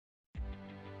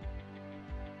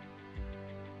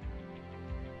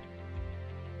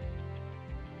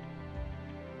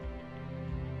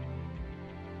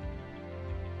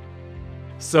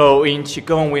So in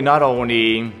Qigong, we're not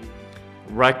only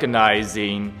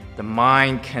recognizing the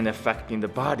mind can affect in the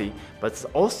body, but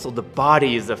also the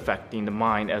body is affecting the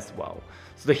mind as well.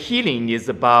 So the healing is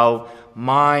about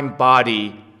mind,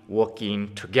 body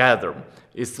working together.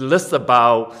 It's less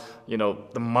about,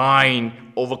 the mind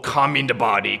overcoming the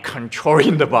body,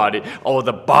 controlling the body, or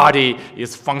the body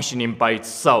is functioning by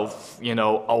itself,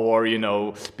 or,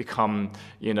 become,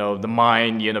 the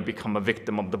mind, become a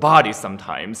victim of the body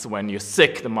sometimes. When you're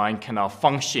sick, the mind cannot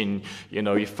function,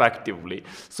 effectively.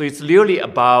 So it's really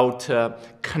about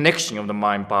connection of the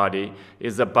mind-body.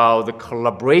 It's about the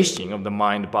collaboration of the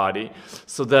mind-body.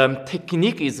 So the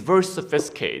technique is very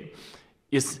sophisticated.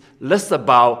 It's less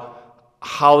about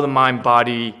how the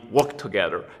mind-body work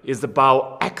together. It's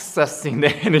about accessing the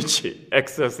energy,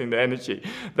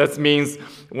 That means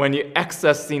when you're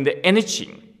accessing the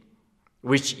energy,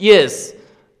 which is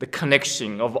the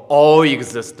connection of all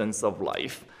existence of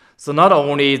life. So not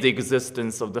only the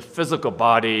existence of the physical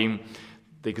body,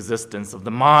 the existence of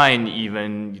the mind,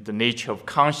 even the nature of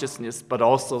consciousness, but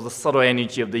also the subtle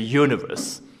energy of the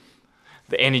universe.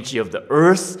 The energy of the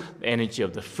earth, the energy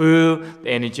of the food, the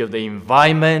energy of the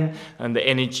environment, and the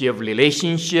energy of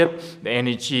relationship, the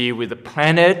energy with the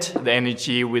planet, the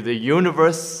energy with the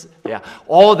universe. Yeah,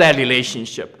 all that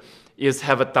relationship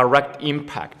have a direct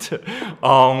impact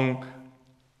on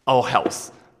our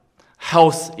health.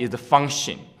 Health is the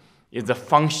function. It's the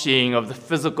function of the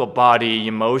physical body,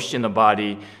 emotional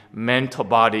body, mental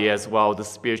body as well, the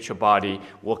spiritual body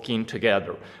working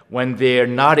together. When they're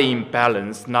not in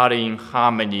balance, not in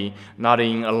harmony, not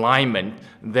in alignment,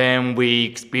 then we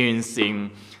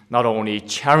experiencing not only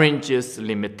challenges,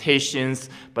 limitations,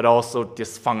 but also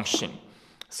dysfunction.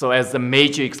 So as the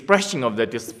major expression of the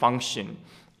dysfunction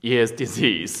is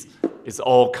disease. It's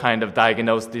all kind of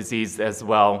diagnosed disease as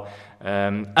well,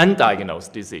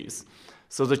 undiagnosed disease.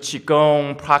 So the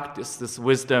Qigong practice, this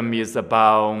wisdom is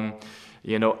about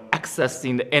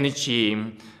accessing the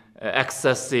energy,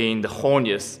 accessing the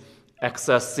wholeness,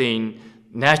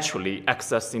 naturally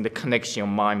accessing the connection of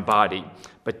mind-body,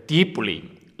 but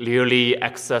deeply, really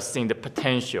accessing the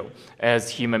potential as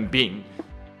human being,